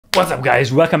What's up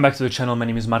guys, welcome back to the channel. My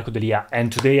name is Marco Delia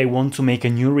and today I want to make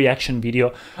a new reaction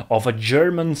video of a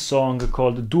German song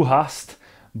called Du Hast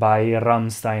by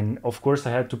Rammstein. Of course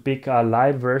I had to pick a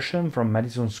live version from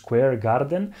Madison Square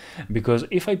Garden because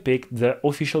if I pick the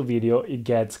official video it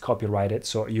gets copyrighted,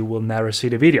 so you will never see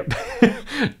the video.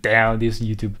 Damn this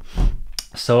YouTube.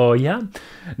 So yeah,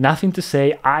 nothing to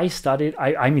say.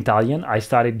 I'm Italian. I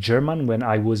studied German when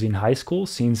I was in high school,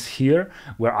 since here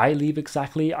where I live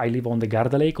exactly, I live on the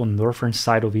Garda Lake on the northern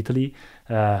side of Italy.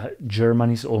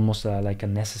 German is almost like a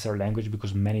necessary language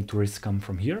because many tourists come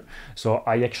from here. So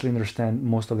I actually understand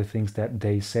most of the things that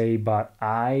they say, but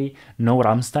I know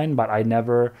Rammstein, but I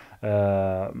never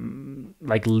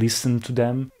like listen to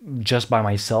them just by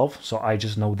myself. So I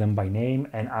just know them by name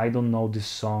and I don't know this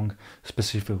song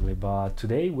specifically, but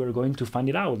today we're going to find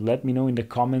it out. Let me know in the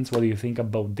comments what do you think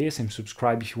about this and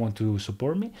subscribe if you want to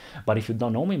support me. But if you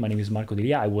don't know me, my name is Marco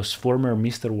Delia. I was former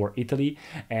Mr. World Italy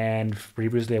and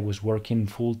previously I was working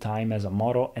full-time as a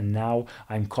model, and now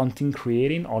I'm content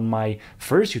creating on my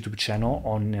first YouTube channel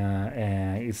on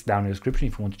it's down in the description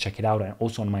if you want to check it out, and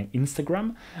also on my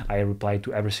Instagram. I reply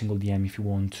to every single DM if you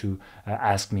want to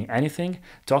ask me anything.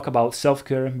 Talk about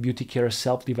self-care, beauty care,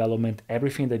 self-development,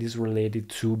 everything that is related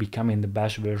to becoming the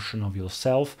best version of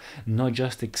yourself, not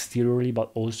just exteriorly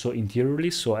but also interiorly.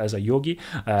 So as a yogi,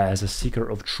 as a seeker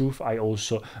of truth, I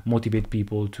also motivate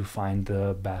people to find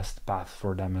the best path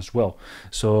for them as well.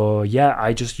 So yeah,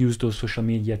 I just use those social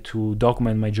media to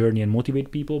document my journey and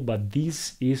motivate people, but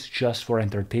this is just for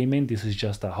entertainment. This is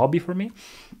just a hobby for me.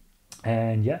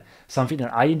 And yeah, something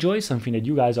that I enjoy, something that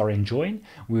you guys are enjoying.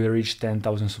 We reached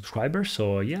 10,000 subscribers,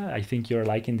 so yeah, I think you're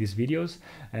liking these videos.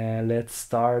 Let's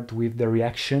start with the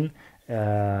reaction.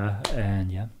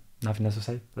 And yeah, nothing else to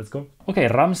say. Let's go. Okay,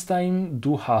 Rammstein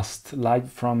Du Hast,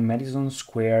 live from Madison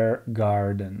Square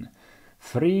Garden.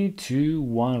 3, 2,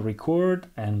 1, record,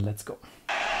 and let's go.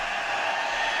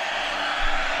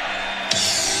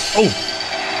 Oh!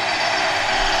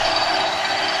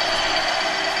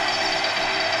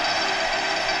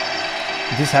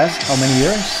 This has how many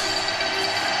years?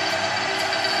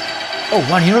 Oh,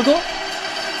 1 year ago?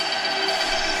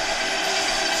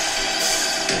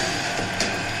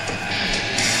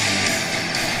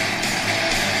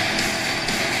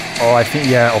 Oh, I think,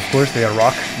 yeah, of course they are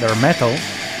rock, they're metal,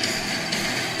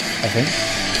 I think.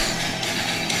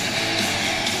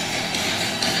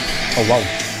 Oh, wow.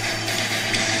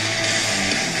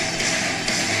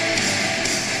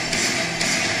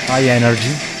 High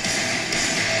energy,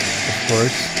 of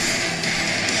course.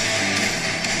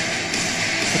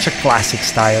 Such a classic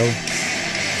style.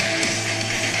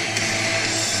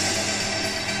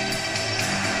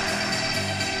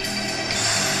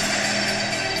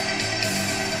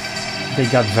 They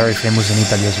got very famous in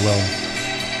Italy as well.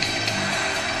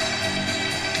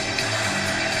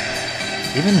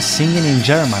 Even singing in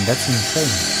German, that's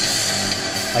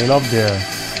insane. I love the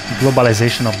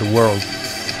globalization of the world.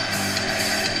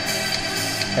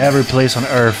 Every place on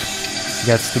earth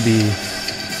gets to be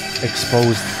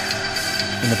exposed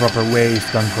in the proper way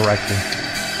if done correctly,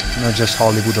 not just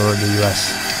Hollywood or the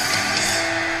US.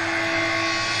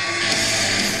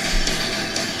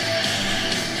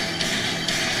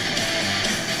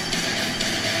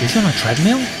 Is he on a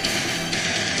treadmill?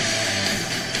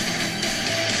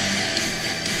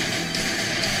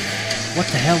 What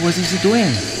the hell was he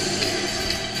doing?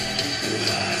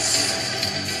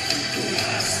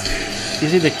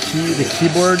 Is it the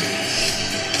keyboard,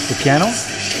 the piano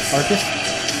artist?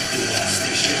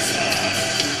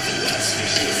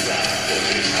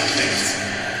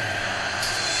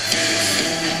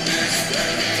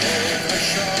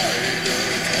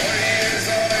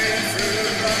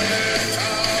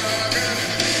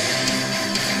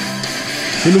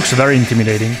 He looks very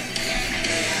intimidating.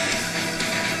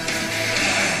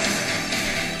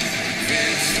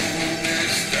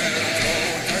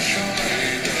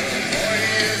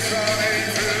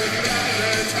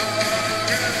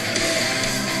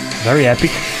 Very epic.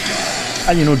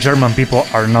 And you know, German people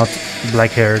are not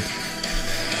black-haired,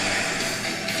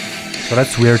 so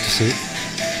that's weird to see.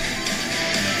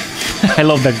 I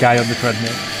love that guy on the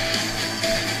treadmill.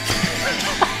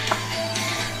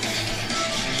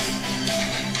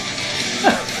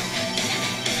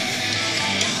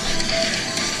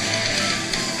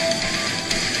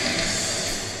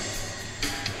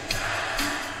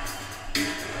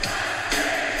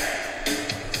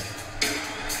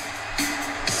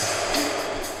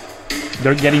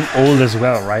 They're getting old as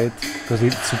well, right? Because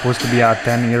it's supposed to be a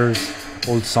 10 years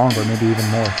old song, or maybe even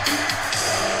more.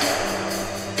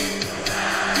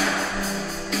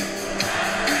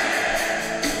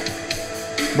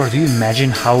 Bro, do you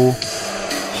imagine how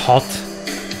hot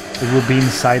it will be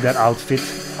inside that outfit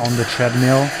on the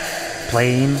treadmill,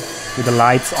 playing with the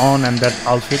lights on and that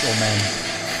outfit. Oh man,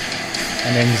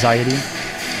 and the anxiety,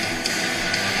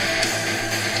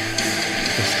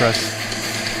 the stress.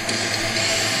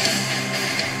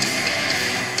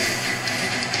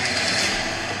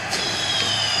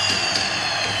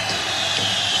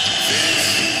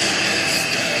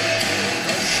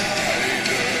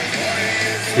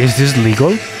 Is this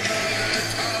legal?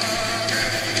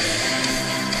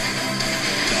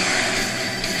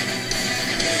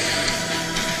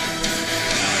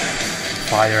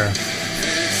 Fire.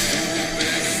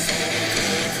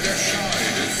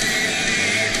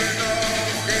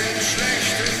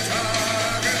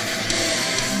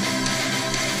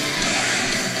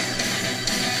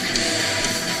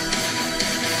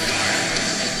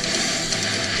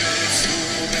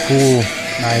 Cool,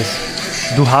 nice.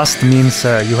 Du hast means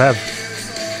you have,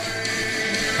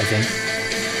 I think.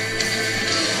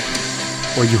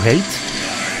 Or you hate?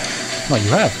 No,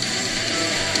 you have.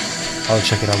 I'll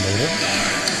check it out later.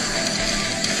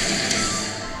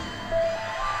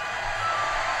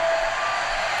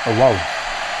 Oh wow.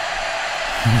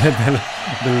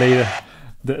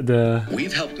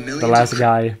 the last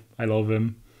guy, I love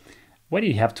him. Why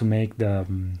did he have to make the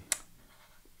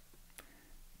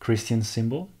Christian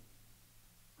symbol?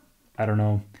 I don't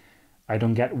know. I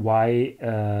don't get why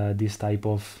this type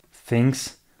of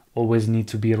things always need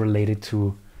to be related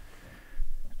to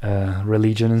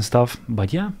religion and stuff.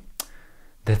 But yeah,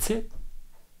 that's it.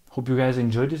 Hope you guys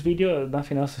enjoyed this video.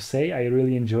 Nothing else to say. I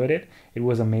really enjoyed it. It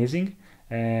was amazing.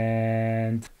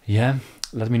 And yeah,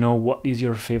 let me know what is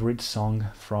your favorite song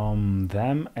from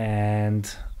them. And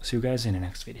see you guys in the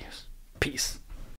next videos. Peace.